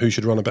should do and who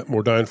should run a bit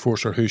more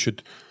downforce or who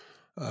should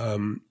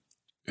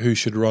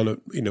run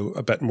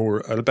a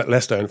bit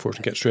less downforce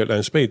and get straight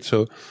line speed.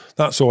 So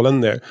that's all in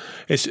there.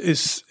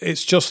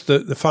 It's just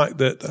the fact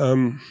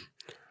that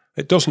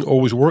it doesn't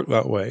always work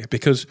that way,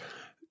 because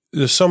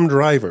there's some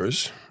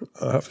drivers,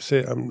 I have to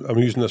say, I'm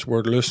using this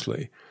word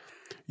loosely,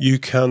 you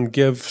can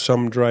give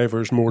some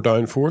drivers more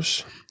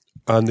downforce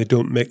and they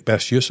don't make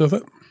best use of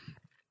it.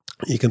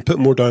 You can put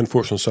more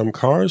downforce on some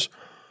cars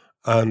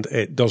and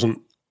it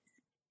doesn't,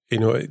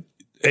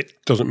 it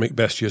doesn't make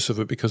best use of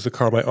it because the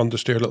car might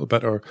understeer a little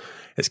bit or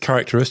its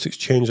characteristics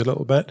change a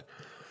little bit.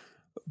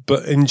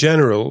 But in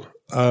general,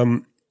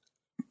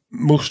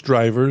 most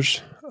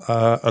drivers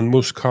and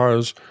most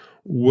cars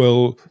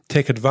will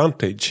take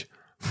advantage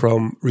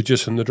from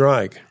reducing the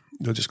drag.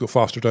 They'll just go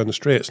faster down the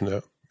straights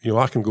now.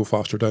 I can go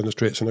faster down the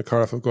straights in a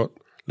car if I've got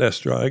less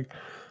drag,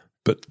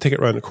 but to take it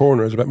around the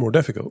corner is a bit more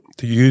difficult.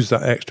 To use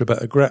that extra bit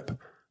of grip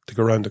to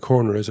go around the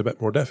corner is a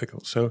bit more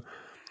difficult. So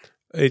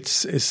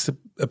it's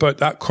about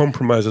that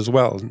compromise as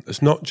well.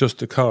 It's not just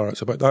the car,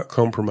 it's about that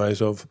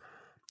compromise of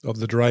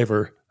the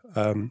driver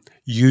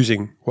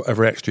using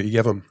whatever extra you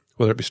give him,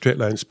 whether it be straight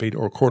line speed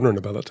or cornering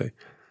ability.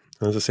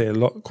 And as I say,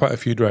 quite a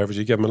few drivers,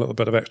 you give them a little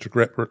bit of extra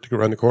grip to go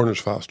around the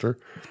corners faster,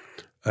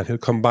 and he'll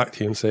come back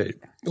to you and say,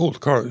 "Oh, the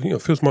car,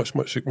 feels much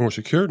more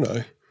secure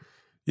now."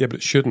 Yeah, but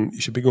it shouldn't.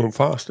 You should be going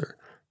faster.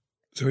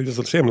 So he does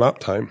the same lap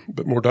time,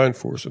 but more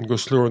downforce, and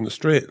goes slower in the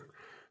straight.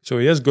 So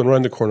he is going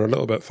around the corner a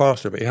little bit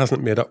faster, but he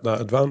hasn't made up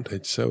that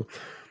advantage. So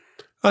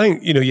I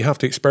think you have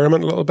to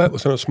experiment a little bit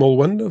within a small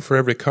window for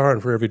every car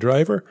and for every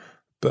driver.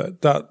 But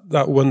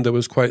that window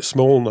is quite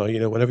small now.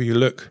 Whenever you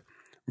look,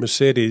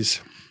 Mercedes,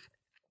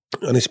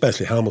 and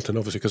especially Hamilton,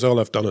 obviously, because all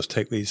I've done is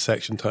take these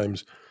section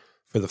times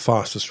for the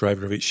fastest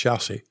driver of each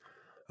chassis.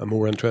 I'm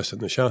more interested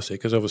in the chassis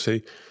because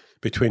obviously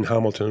between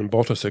Hamilton and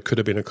Bottas, there could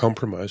have been a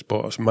compromise.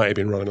 Bottas might have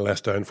been running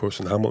less downforce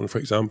than Hamilton, for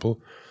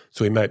example,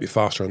 so he might be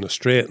faster on the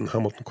straight and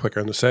Hamilton quicker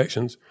in the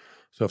sections.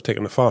 So I've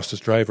taken the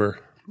fastest driver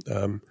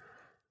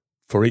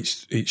for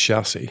each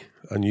chassis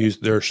and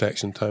used their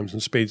section times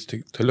and speeds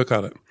to look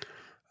at it.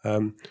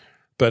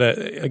 But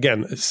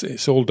again,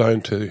 it's all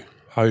down to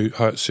how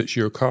it suits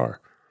your car.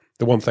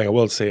 The one thing I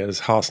will say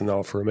is Haas and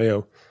Alfa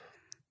Romeo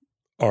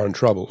are in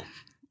trouble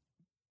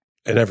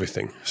in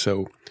everything.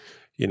 So,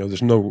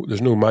 there's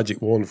no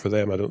magic wand for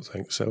them, I don't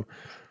think. So,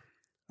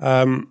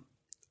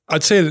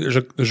 I'd say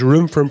that there's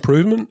room for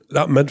improvement.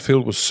 That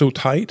midfield was so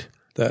tight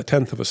that a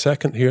tenth of a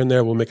second here and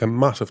there will make a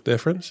massive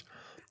difference.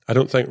 I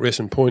don't think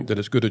Racing Point did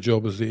as good a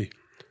job as they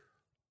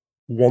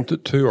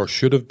wanted to or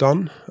should have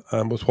done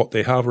with what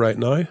they have right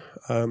now.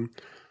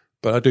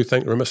 But I do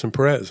think they're missing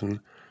Perez. And,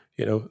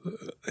 at the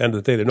end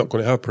of the day, they're not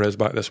going to have Perez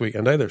back this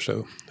weekend either.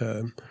 So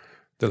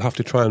they'll have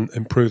to try and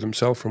improve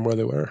themselves from where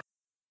they were.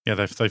 Yeah,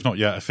 they've not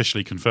yet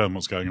officially confirmed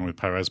what's going on with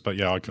Perez, but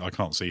yeah, I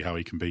can't see how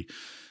he can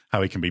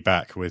be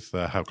back with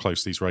how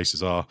close these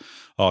races are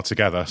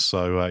together.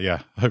 So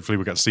hopefully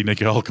we'll get to see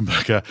Nico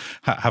Hülkenberg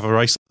have a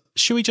race.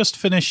 Should we just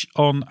finish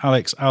on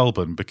Alex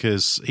Albon,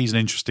 because he's an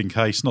interesting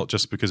case, not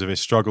just because of his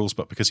struggles,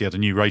 but because he had a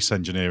new race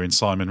engineer in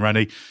Simon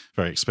Rennie,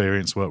 very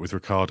experienced, worked with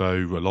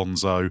Ricciardo,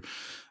 Alonso,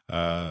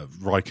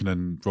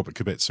 Raikkonen, Robert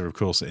Kubica, of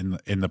course,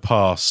 in the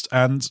past.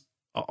 And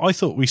I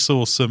thought we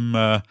saw some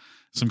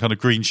kind of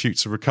green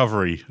shoots of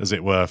recovery, as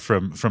it were,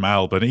 from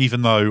Albon,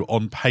 even though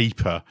on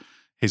paper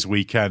his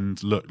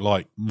weekend looked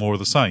like more of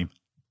the same.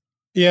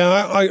 Yeah,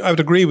 I would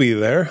agree with you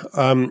there.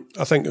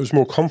 I think there was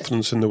more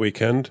confidence in the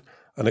weekend,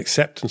 an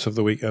acceptance of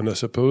the weekend, I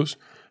suppose.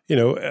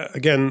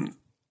 Again,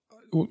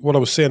 what I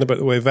was saying about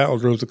the way Vettel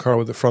drove the car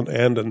with the front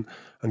end and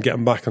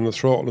getting back on the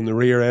throttle and the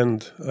rear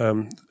end,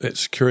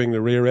 it's securing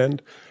the rear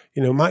end.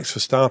 Max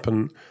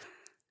Verstappen,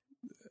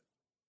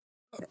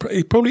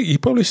 you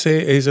probably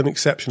say he's an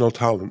exceptional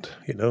talent.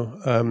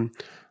 And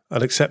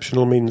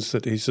exceptional means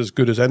that he's as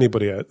good as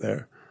anybody out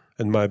there,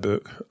 in my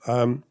book.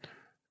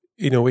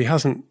 He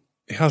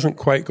hasn't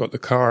quite got the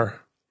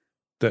car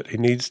that he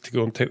needs to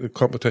go and take the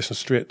competition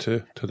straight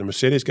to the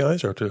Mercedes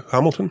guys or to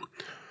Hamilton.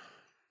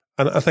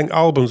 And I think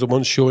Albon's the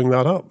one showing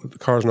that up, that the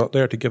car's not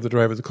there to give the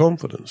driver the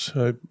confidence.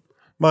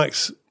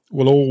 Max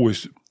will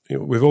always,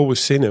 we've always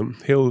seen him,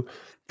 he'll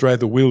drive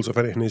the wheels of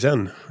anything he's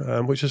in,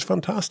 which is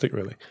fantastic,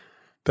 really.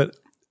 But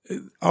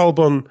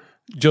Albon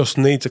just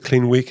needs a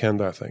clean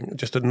weekend, I think.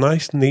 Just a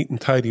nice, neat and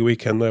tidy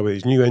weekend now with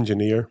his new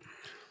engineer,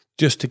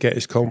 just to get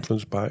his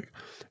confidence back.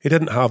 He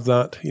didn't have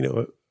that.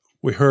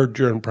 We heard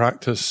during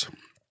practice,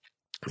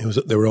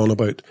 they were on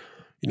about,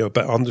 a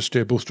bit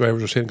understeer. Both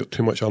drivers were saying got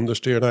too much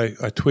understeer. And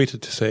I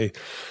tweeted to say,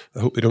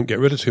 I hope they don't get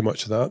rid of too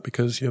much of that,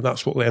 because,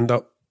 that's what will end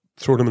up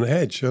throwing him in the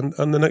hedge. And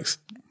the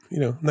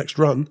next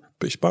run,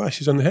 bish bash,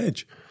 he's on the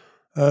hedge.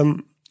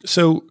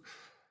 So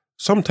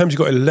sometimes you've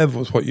got to live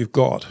with what you've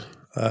got,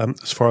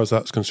 as far as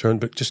that's concerned,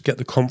 but just get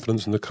the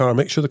confidence in the car.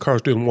 Make sure the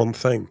car's doing one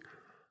thing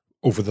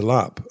over the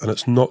lap, and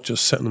it's not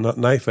just sitting on that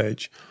knife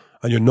edge,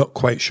 and you're not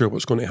quite sure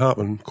what's going to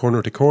happen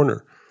corner to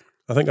corner.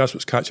 I think that's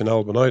what's catching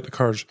Albon out. The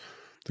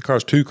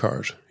car's two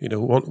cars.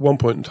 One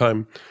point in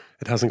time,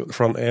 it hasn't got the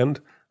front end,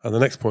 and the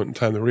next point in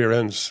time, the rear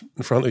end's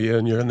in front of you,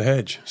 and you're in the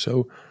hedge.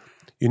 So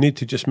you need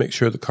to just make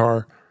sure the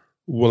car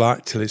will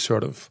actually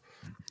sort of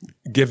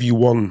give you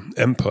one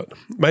input.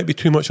 Might be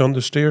too much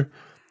understeer,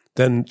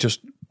 then just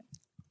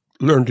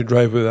learn to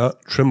drive with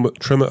that, trim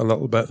it a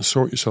little bit and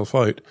sort yourself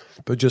out,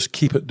 but just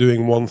keep it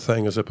doing one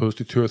thing as opposed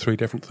to two or three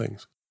different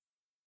things.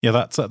 Yeah,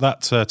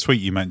 that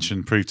tweet you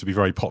mentioned proved to be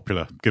very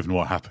popular, given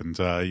what happened.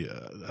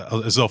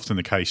 As often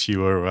the case, you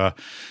were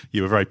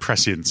very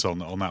prescient on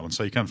that one.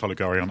 So you can follow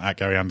Gary on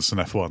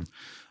 @GaryAndersonF1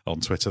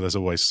 on Twitter. There's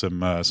always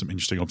some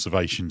interesting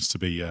observations to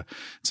be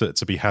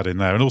had in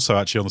there. And also,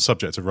 actually, on the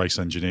subject of race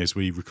engineers,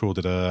 we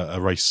recorded a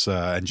race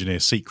engineer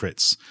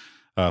secrets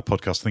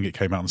podcast. I think it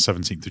came out on the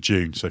 17th of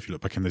June. So if you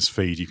look back in this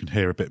feed, you can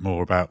hear a bit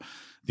more about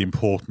the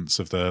importance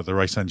of the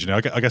race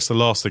engineer. I guess the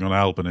last thing on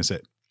Albon is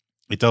it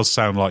does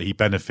sound like he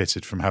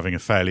benefited from having a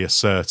fairly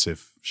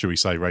assertive, shall we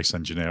say, race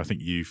engineer. I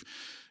think you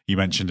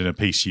mentioned in a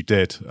piece you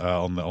did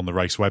on the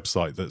race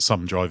website that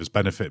some drivers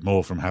benefit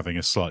more from having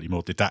a slightly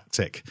more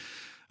didactic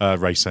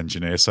race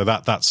engineer. So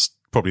that's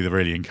probably the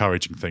really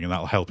encouraging thing, and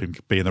that'll help him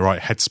be in the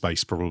right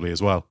headspace probably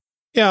as well.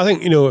 Yeah, I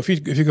think, if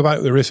you go back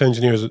to the race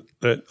engineers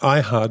that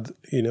I had,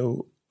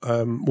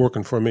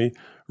 working for me,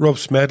 Rob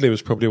Smedley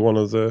was probably one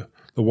of the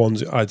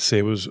ones that I'd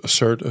say was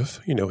assertive.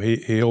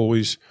 He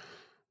always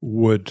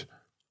would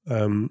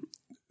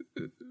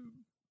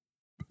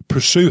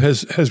pursue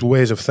his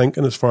ways of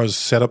thinking as far as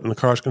setup in the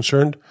car is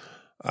concerned.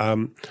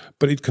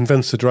 But he'd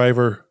convince the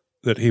driver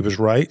that he was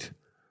right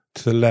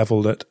to the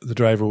level that the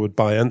driver would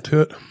buy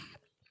into it.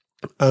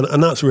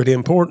 And that's really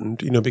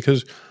important,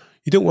 because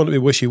you don't want to be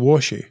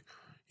wishy-washy.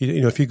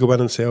 If you go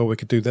in and say, oh, we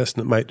could do this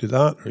and it might do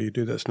that, or you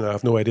do this and I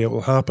have no idea what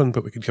will happen,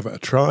 but we could give it a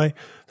try,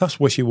 that's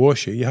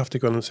wishy-washy. You have to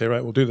go in and say,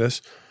 right, we'll do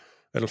this.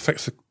 It'll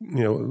fix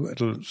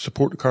it'll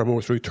support the car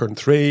more through turn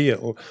 3.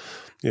 It'll,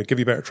 give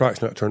you better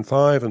traction at turn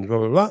 5 and blah,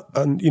 blah, blah.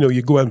 And,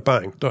 you go in,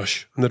 bang,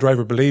 dush, and the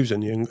driver believes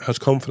in you and has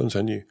confidence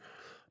in you.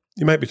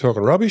 You might be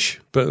talking rubbish,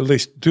 but at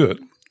least do it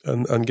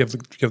and give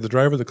the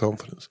driver the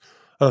confidence.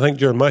 And I think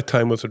during my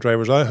time with the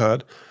drivers I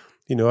had,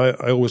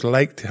 I always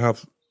liked to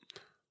have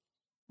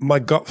my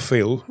gut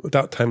feel at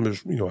that time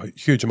was, a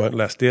huge amount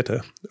less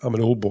data. I'm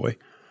an old boy.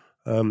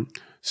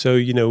 So,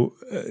 you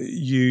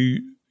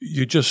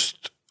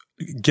just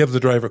give the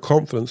driver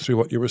confidence through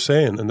what you were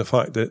saying and the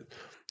fact that,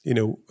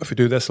 if you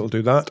do this, it'll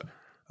do that.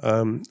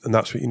 And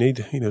that's what you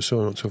need, so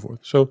on and so forth.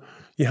 So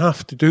you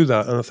have to do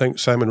that. And I think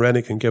Simon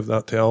Rennie can give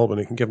that to Albon.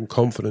 He can give him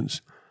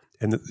confidence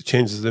in that the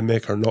changes they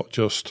make are not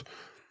just,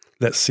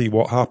 let's see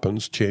what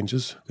happens,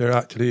 changes. They're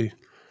actually,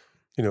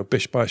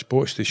 bish, bash,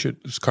 bosh.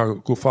 This car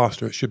will go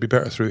faster. It should be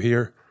better through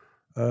here.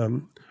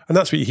 And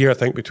that's what you hear, I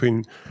think,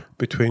 between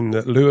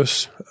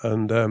Lewis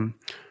and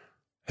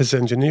his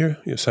engineer,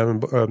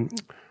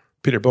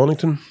 Peter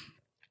Bonington.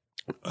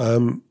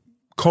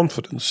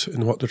 Confidence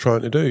in what they're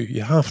trying to do.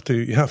 You have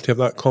to have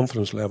that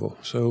confidence level.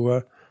 So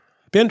it'd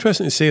be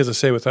interesting to see, as I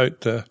say,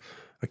 without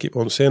I keep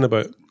on saying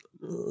about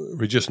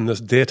reducing this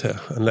data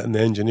and letting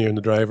the engineer and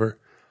the driver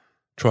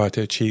try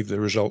to achieve the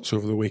results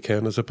over the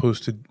weekend, as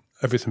opposed to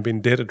everything being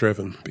data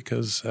driven,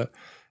 because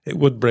it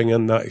would bring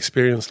in that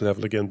experience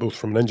level again, both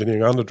from an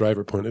engineering and a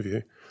driver point of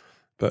view.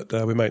 But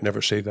we might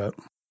never see that.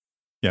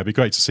 Yeah, it'd be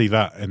great to see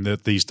that in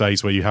these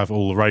days where you have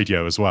all the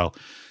radio as well.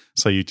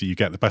 So you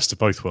get the best of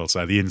both worlds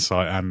there, the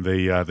insight and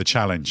the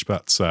challenge.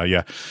 But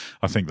I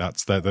think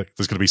there's going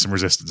to be some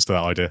resistance to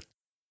that idea.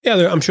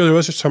 Yeah, I'm sure there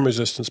was some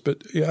resistance.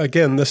 But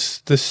again,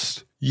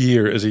 this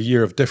year is a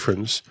year of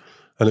difference,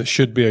 and it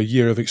should be a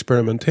year of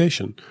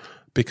experimentation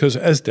because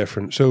it is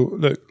different. So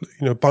look,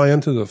 buy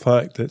into the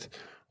fact that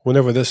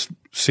whenever this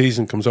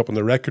season comes up in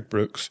the record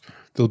books,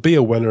 there'll be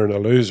a winner and a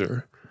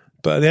loser.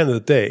 But at the end of the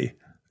day,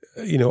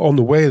 on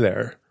the way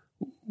there,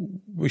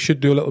 we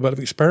should do a little bit of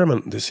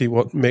experimenting to see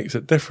what makes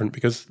it different,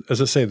 because,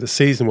 as I say, the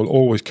season will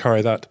always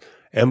carry that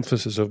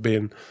emphasis of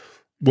being,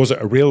 was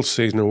it a real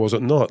season or was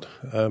it not?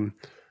 And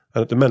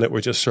at the minute,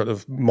 we're just sort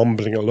of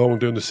mumbling along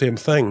doing the same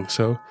thing.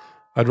 So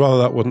I'd rather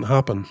that wouldn't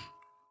happen.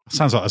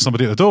 Sounds like there's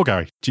somebody at the door,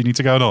 Gary. Do you need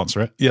to go and answer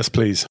it? Yes,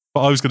 please.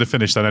 But I was going to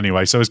finish then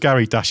anyway. So as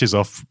Gary dashes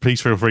off,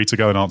 please feel free to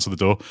go and answer the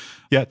door.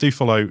 Yeah, do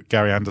follow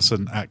Gary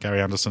Anderson at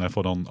Gary Anderson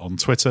F1 on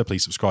Twitter.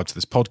 Please subscribe to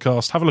this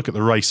podcast. Have a look at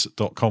the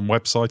race.com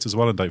website as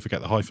well. And don't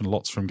forget the hyphen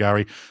lots from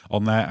Gary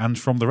on there and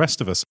from the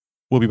rest of us.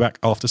 We'll be back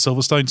after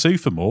Silverstone 2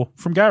 for more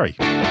from Gary.